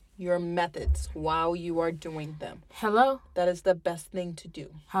 Write your methods while you are doing them. Hello? That is the best thing to do.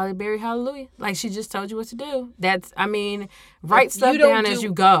 Holly Berry, hallelujah. Like, she just told you what to do. Write stuff down as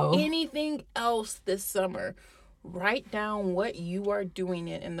you go. Anything else this summer, write down what you are doing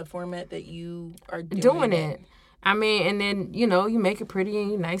it in the format that you are doing it. I mean, and then, you make it pretty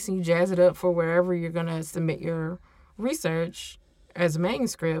and nice and you jazz it up for wherever you're going to submit your research as a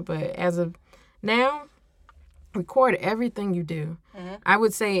manuscript. But as of now, record everything you do. I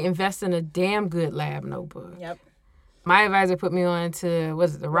would say invest in a damn good lab notebook. Yep. My advisor put me on to,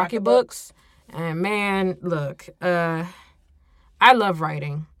 the Rocket Books? And man, look, I love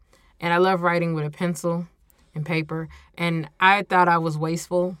writing. And I love writing with a pencil and paper. And I thought I was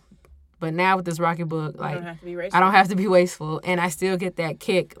wasteful. But now with this Rocket Book, like, I don't have to be wasteful. And I still get that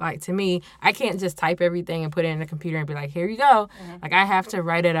kick. Like, to me, I can't just type everything and put it in the computer and be like, here you go. Like, I have to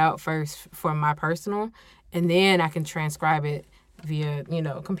write it out first for my personal. And then I can transcribe it via,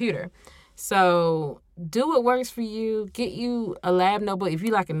 computer. So do what works for you. Get you a lab notebook. If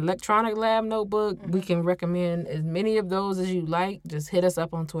you like an electronic lab notebook, we can recommend as many of those as you like. Just hit us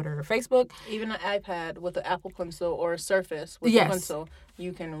up on Twitter or Facebook. Even an iPad with an Apple Pencil or a Surface with a pencil.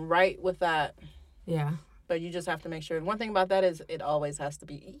 You can write with that. Yeah. But you just have to make sure. One thing about that is it always has to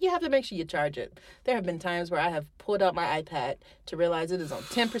be, you have to make sure you charge it. There have been times where I have pulled out my iPad to realize it is on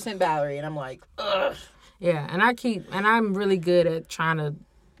 10% battery. And I'm like, ugh. Yeah, and I'm really good at trying to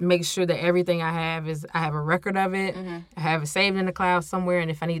make sure that everything I have a record of it. I have it saved in the cloud somewhere, and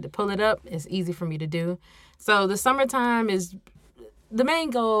if I need to pull it up, it's easy for me to do. So the summertime the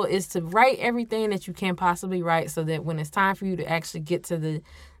main goal is to write everything that you can possibly write so that when it's time for you to actually get to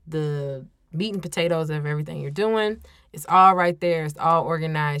the meat and potatoes of everything you're doing, it's all right there. It's all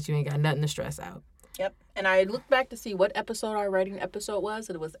organized. You ain't got nothing to stress out. Yep. And I looked back to see what episode our writing episode was,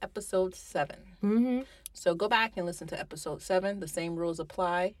 and it was episode 7. So go back and listen to episode 7. The same rules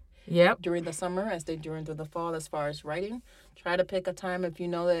apply. Yep. During the summer as they do through the fall as far as writing. Try to pick a time if you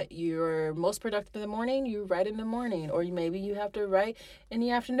know that you're most productive in the morning, you write in the morning. Or maybe you have to write in the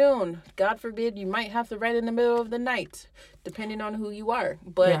afternoon. God forbid, you might have to write in the middle of the night, depending on who you are.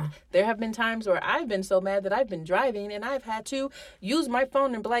 But there have been times where I've been so mad that I've been driving and I've had to use my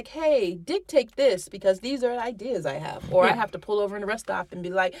phone and be like, hey, dictate this because these are ideas I have. Or I have to pull over in the rest stop and be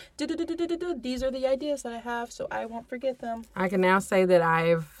like, these are the ideas that I have so I won't forget them. I can now say that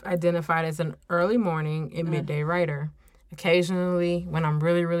I've identified as an early morning and midday writer. Occasionally, when I'm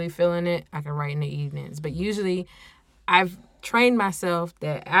really, really feeling it, I can write in the evenings. But usually, I've trained myself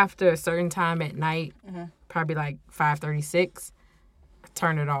that after a certain time at night, probably like 5:36, I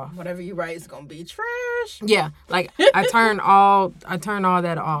turn it off. Whatever you write is gonna be trash. Yeah, like I turn all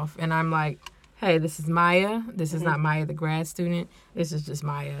that off, and I'm like, hey, this is Maya. This is not Maya, the grad student. This is just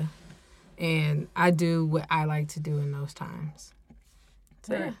Maya, and I do what I like to do in those times.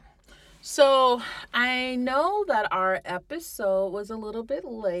 So, yeah. So I know that our episode was a little bit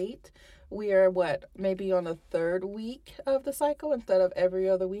late. We are maybe on the 3rd week of the cycle instead of every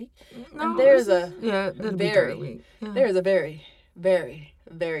other week. No, and there's a very, there's a very, very,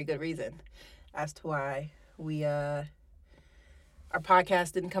 very good reason as to why we our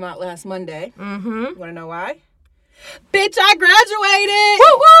podcast didn't come out last Monday. You want to know why? Bitch, I graduated!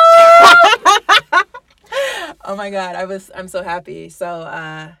 Woo! Oh my God, I'm so happy.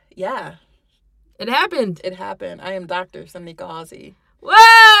 So yeah. It happened. I am Dr. Samnika Halsey. Whoa!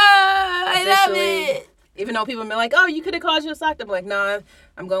 I love it. Even though people have been like, oh, you could have called you a doctor. I'm like, nah,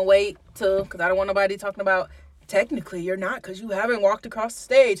 I'm going to wait because I don't want nobody talking about, technically you're not because you haven't walked across the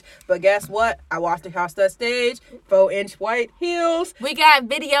stage. But guess what? I walked across that stage, 4-inch white heels. We got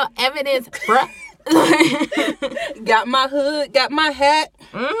video evidence, bruh. Got my hood, got my hat.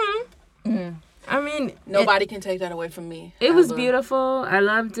 I mean, nobody can take that away from me. It was beautiful. I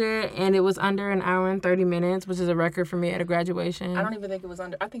loved it, and it was under an hour and 30 minutes, which is a record for me at a graduation. I don't even think it was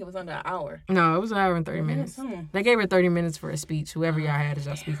under. I think it was under an hour. No, it was an hour and 30 minutes. They gave her 30 minutes for a speech. Whoever y'all had as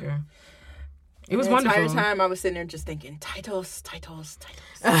your speaker. It was wonderful. The entire time I was sitting there just titles, titles,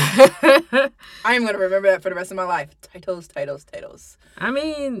 titles. I am going to remember that for the rest of my life. Titles, titles, titles. I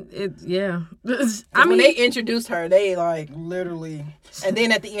mean, when they introduced her, they like literally. And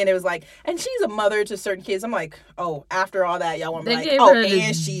then at the end, it was like, and she's a mother to certain kids. I'm like, oh, after all that, y'all want to be like,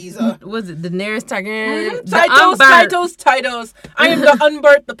 and she's a. Was it Daenerys Targaryen? Titles. I am the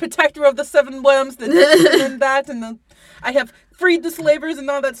unbirthed, the protector of the seven realms, and that, and I have freed the slavers and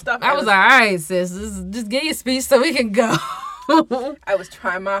all that stuff. I was like, all right, sis, just get your speech so we can go. I was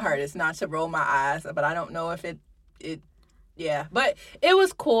trying my hardest not to roll my eyes, but I don't know if it yeah. But it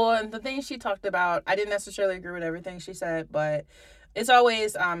was cool, and the things she talked about, I didn't necessarily agree with everything she said, but it's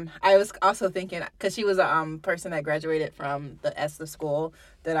always, I was also thinking, because she was a person that graduated from the ESTA school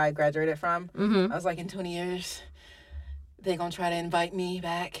that I graduated from. Mm-hmm. I was like, in 20 years, they're going to try to invite me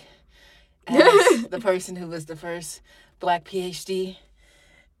back as the person who was the first Black PhD.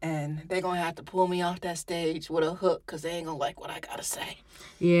 And they're going to have to pull me off that stage with a hook because they ain't going to like what I got to say.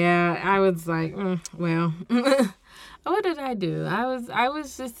 Yeah, I was like, well, what did I do? I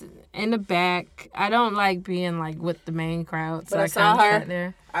was just in the back. I don't like being like with the main crowd. So but I saw her. Sat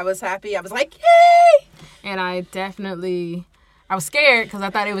there. I was happy. I was like, yay! And I was scared because I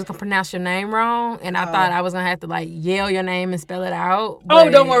thought it was going to pronounce your name wrong. And I thought I was going to have to, like, yell your name and spell it out. But... Oh,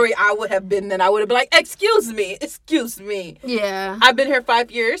 don't worry. I would have been then. I would have been like, excuse me. Yeah. I've been here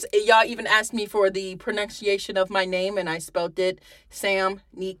 5 years. Y'all even asked me for the pronunciation of my name, and I spelled it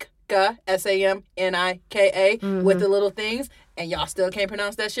Samnika, Samnika, with the little things. And y'all still can't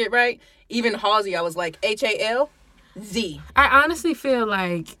pronounce that shit right. Even Halsey, I was like, Halz. I honestly feel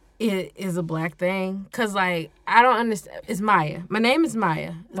like it is a Black thing, cause like I don't understand. It's Maya. My name is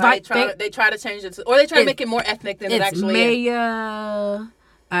Maya. Right, they try to change it, or they try to make it more ethnic than it actually is. Maya.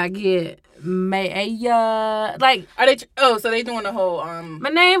 I get Maya. Like, are they? Oh, so they doing the whole. My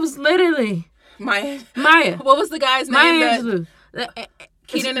name was literally Maya. What was the guy's name?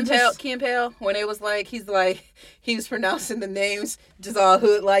 Key and Peele, when it was like, he was pronouncing the names just all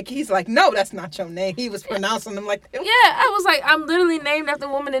hood, like, he's like, no, that's not your name. He was pronouncing them like, yeah, I was like, I'm literally named after the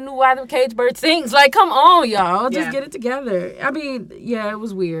woman that knew why the cage bird sings. Like, come on, y'all, just get it together. I mean, yeah, it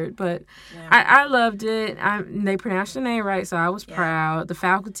was weird, but I loved it. They pronounced the name right, so I was proud. The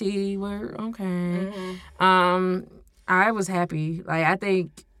faculty were okay. Mm-hmm. I was happy. Like, I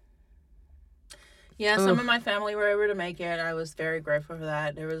think. Yeah, some of my family were able to make it. I was very grateful for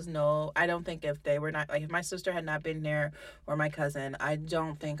that. There was I don't think if they were not, like if my sister had not been there or my cousin, I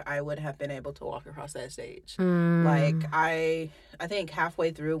don't think I would have been able to walk across that stage. Like I think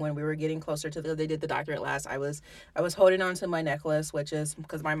halfway through when we were getting closer to they did the doctorate last, I was holding on to my necklace, which is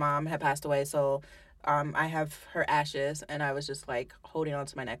because my mom had passed away. So I have her ashes, and I was just like holding on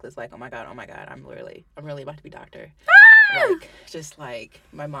to my necklace like, oh my God, I'm really about to be doctor. Like, just like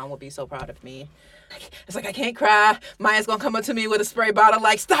my mom would be so proud of me. It's like, I can't cry. Maya's gonna come up to me with a spray bottle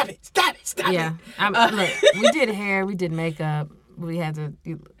like, stop it. Yeah. Look, we did hair, we did makeup. We had to,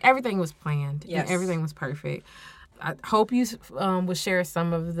 everything was planned. Yes. Everything was perfect. I hope you will share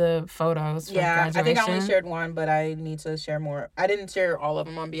some of the photos from graduation. I think I only shared one, but I need to share more. I didn't share all of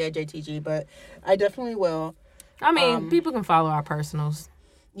them on BIJTG, but I definitely will. I mean, people can follow our personals.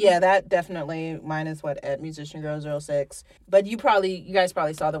 Yeah, that definitely. Mine is at Musician Girl 06. But you guys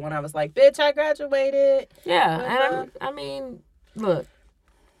probably saw the one I was like, bitch, I graduated. Yeah, and I mean, look.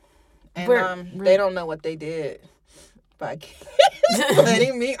 And they don't know what they did by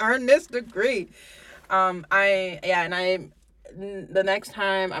letting me earn this degree. The next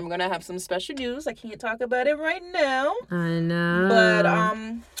time I'm gonna have some special news. I can't talk about it right now. I know. But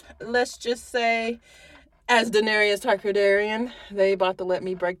let's just say, as Daenerys Targaryen, they about to let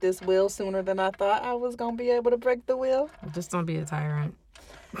me break this will sooner than I thought I was gonna be able to break the will. Just don't be a tyrant.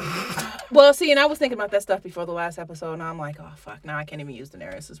 Well, see, and I was thinking about that stuff before the last episode, and I'm like, oh fuck, now I can't even use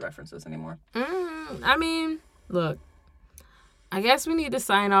Daenerys' references anymore. I mean, look, I guess we need to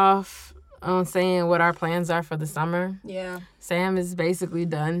sign off on saying what our plans are for the summer. Yeah. Sam is basically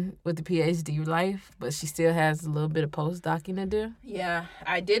done with the PhD life, but she still has a little bit of postdocing to do. Yeah,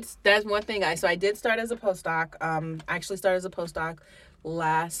 I did. That's one thing. I did start as a postdoc. I actually started as a postdoc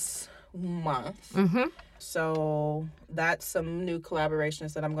last month. Mm-hmm. So that's some new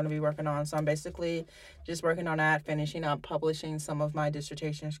collaborations that I'm going to be working on. So I'm basically just working on that, finishing up publishing some of my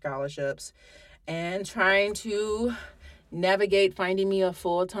dissertation scholarships, and trying to navigate finding me a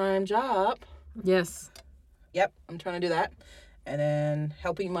full-time job. Yes. Yep, I'm trying to do that. and then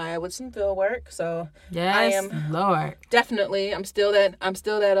helping Maya with some field work. So yes, I am Lord. Definitely. I'm still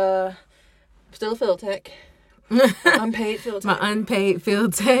a field tech. Unpaid field tech. My unpaid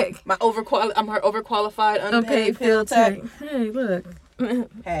field tech. I'm her overqualified unpaid field tech. Hey, look.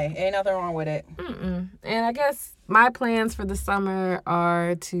 Hey, ain't nothing wrong with it. Mm-mm. And I guess my plans for the summer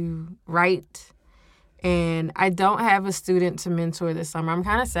are to write. And I don't have a student to mentor this summer. I'm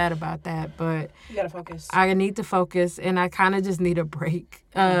kind of sad about that, but you gotta focus. I need to focus, and I kind of just need a break.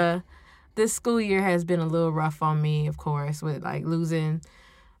 This school year has been a little rough on me, of course, with like losing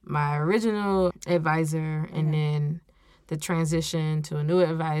my original advisor and then the transition to a new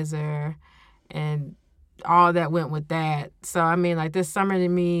advisor and all that went with that. So, I mean, like this summer to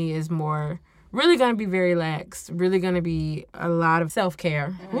me is more really going to be very lax, really going to be a lot of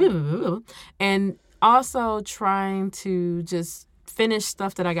self-care. And also trying to just finish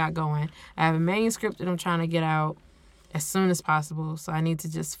stuff that I got going. I have a manuscript that I'm trying to get out as soon as possible, so I need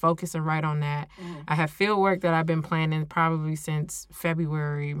to just focus and write on that. I have field work that I've been planning probably since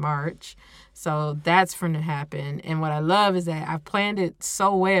February, March, so that's going to happen. And what I love is that I've planned it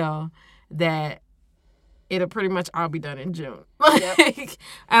so well that it'll pretty much all be done in June. Like,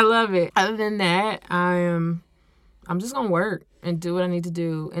 I love it. Other than that, I'm just going to work and do what I need to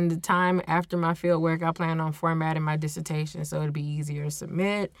do. In the time after my field work, I plan on formatting my dissertation so it'll be easier to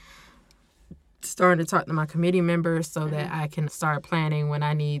submit. Starting to talk to my committee members so that I can start planning when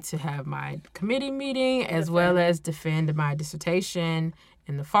I need to have my committee meeting as well as defend my dissertation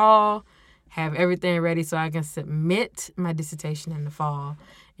in the fall. Have everything ready so I can submit my dissertation in the fall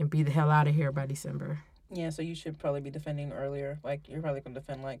and be the hell out of here by December. Yeah, so you should probably be defending earlier. Like, you're probably going to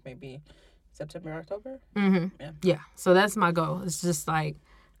defend, like, maybe September, October? Mm-hmm. Yeah, so that's my goal. It's just, like,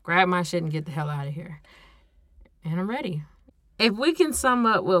 grab my shit and get the hell out of here. And I'm ready. If we can sum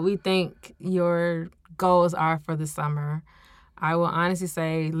up what we think your goals are for the summer, I will honestly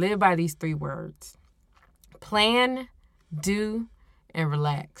say live by these 3 words. Plan, do, and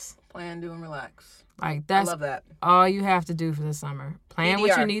relax. Plan, do, and relax. Like, that's I love that. all you have to do for the summer. Plan PDR.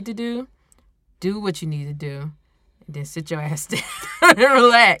 what you need to do what you need to do, and then sit your ass down and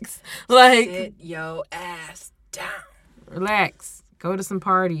relax. Like, sit your ass down. Relax. Go to some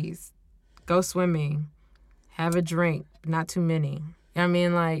parties. Go swimming. Have a drink, but not too many. You know what I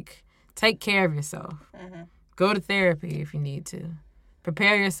mean? Like, take care of yourself. Go to therapy if you need to.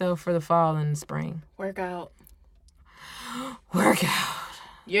 Prepare yourself for the fall and the spring. Work out.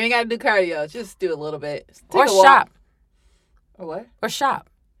 You ain't got to do cardio. Just do a little bit. Or shop. Or what? Or shop.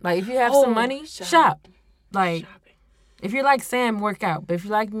 Like, if you have some money, shop. Like, shopping. If you're like Sam, work out. But if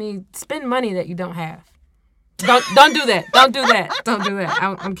you're like me, spend money that you don't have. Don't do that. Don't do that. Don't do that.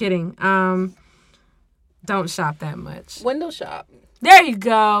 I'm kidding. Don't shop that much. Window shop. There you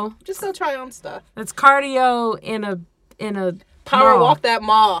go. Just go try on stuff. That's cardio in a power mall. walk that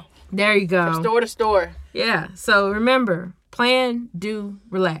mall. There you go. From store to store. Yeah. So remember, plan, do,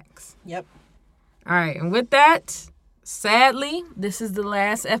 relax. Yep. All right. And with that, sadly, this is the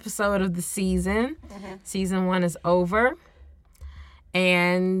last episode of the season. Season 1 is over.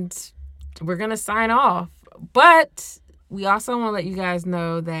 And we're going to sign off. But we also want to let you guys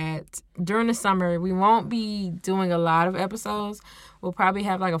know that during the summer, we won't be doing a lot of episodes. We'll probably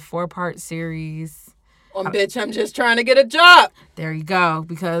have like a 4-part series. Bitch, I'm just trying to get a job. There you go.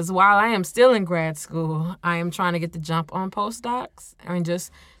 Because while I am still in grad school, I am trying to get the jump on postdocs. I mean,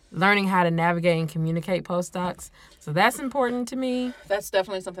 just learning how to navigate and communicate postdocs. So that's important to me. That's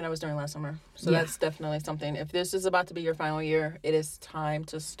definitely something I was doing last summer. So that's definitely something. If this is about to be your final year, it is time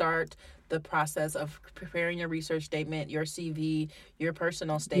to start the process of preparing your research statement, your CV, your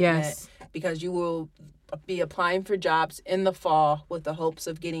personal statement, because you will be applying for jobs in the fall with the hopes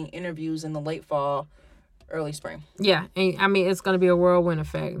of getting interviews in the late fall, early spring. Yeah, and I mean, it's going to be a whirlwind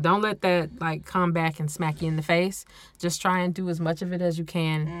effect. Don't let that like come back and smack you in the face. Just try and do as much of it as you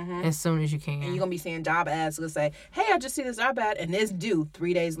can as soon as you can. And you're going to be seeing job ads that say, hey, I just see this job ad, and it's due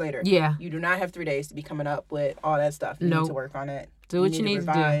 3 days later. Yeah. You do not have 3 days to be coming up with all that stuff. You need to work on it. Do what you need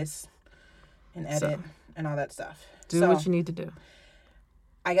to do. And edit and all that stuff. Do what you need to do.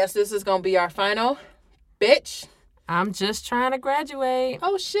 I guess this is going to be our final. Bitch. I'm just trying to graduate.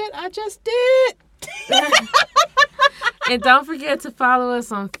 Oh, shit. I just did. And don't forget to follow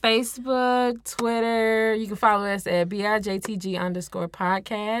us on Facebook, Twitter. You can follow us at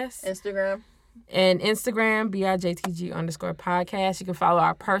BIJTG_podcast. Instagram. And Instagram, BIJTG_podcast. You can follow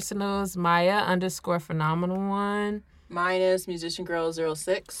our personals, Maya_phenomenal1. Mine is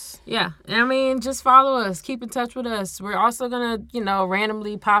musiciangirl06. Yeah. I mean, just follow us. Keep in touch with us. We're also going to,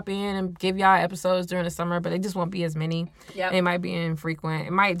 randomly pop in and give y'all episodes during the summer, but they just won't be as many. Yep. They might be infrequent.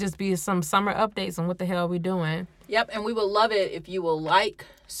 It might just be some summer updates on what the hell we're doing. Yep, and we would love it if you will like,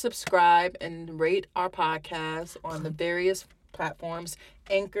 subscribe, and rate our podcast on the various platforms: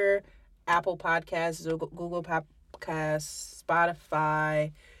 Anchor, Apple Podcasts, Google Podcasts,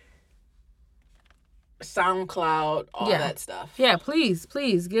 Spotify, SoundCloud, all that stuff. Yeah, please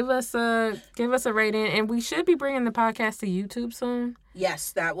give us a rating, and we should be bringing the podcast to YouTube soon.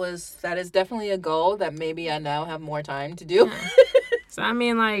 Yes, that is definitely a goal that maybe I now have more time to do. Yeah. So I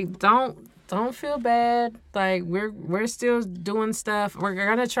mean, like, don't feel bad. Like, we're still doing stuff. We're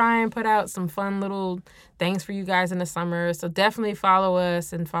gonna try and put out some fun little things for you guys in the summer. So definitely follow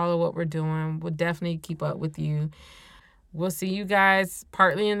us and follow what we're doing. We'll definitely keep up with you. We'll see you guys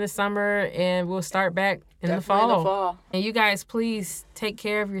partly in the summer, and we'll start back in the fall. And you guys, please take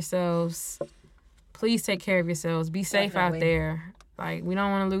care of yourselves. Please take care of yourselves. Be safe out there. Like, we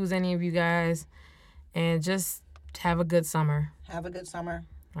don't want to lose any of you guys. And just have a good summer. Have a good summer.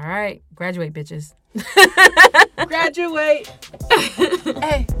 All right. Graduate, bitches. Graduate.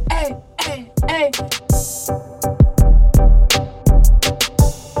 Hey, hey, hey, hey.